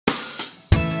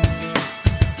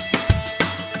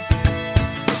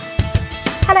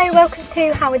Welcome to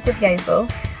Howard's of Yeovil.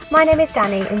 My name is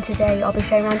Danny and today I'll be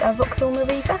showing around our Vauxhall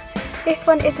Meriva. This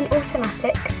one is an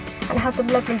automatic and it has some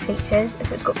lovely features.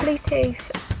 So it's got Bluetooth,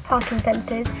 parking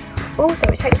sensors,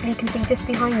 also which hopefully you can see just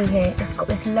behind me here, it's got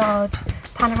this large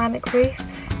panoramic roof.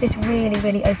 This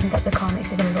really opens up the car,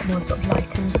 makes it a lot more sort of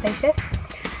light and spacious.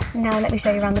 Now let me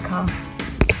show you around the car.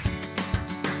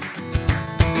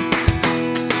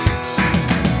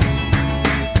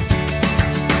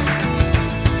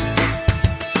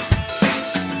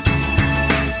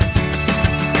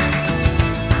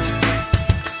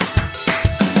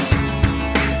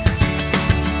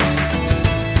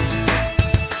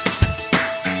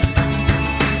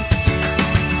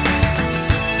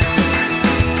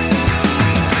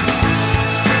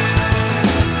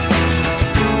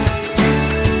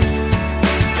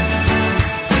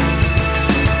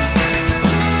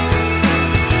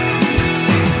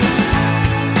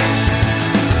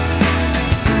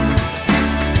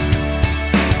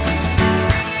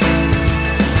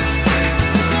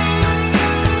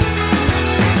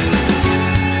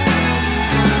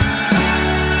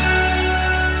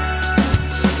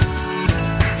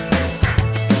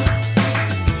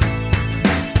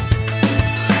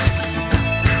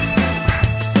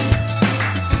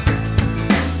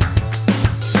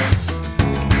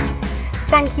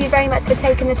 Thank you very much for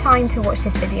taking the time to watch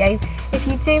this video. If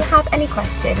you do have any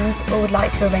questions or would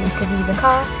like to arrange to view the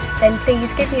car, then please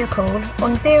give me a call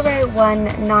on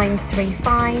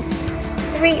 01935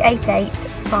 388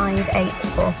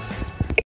 584.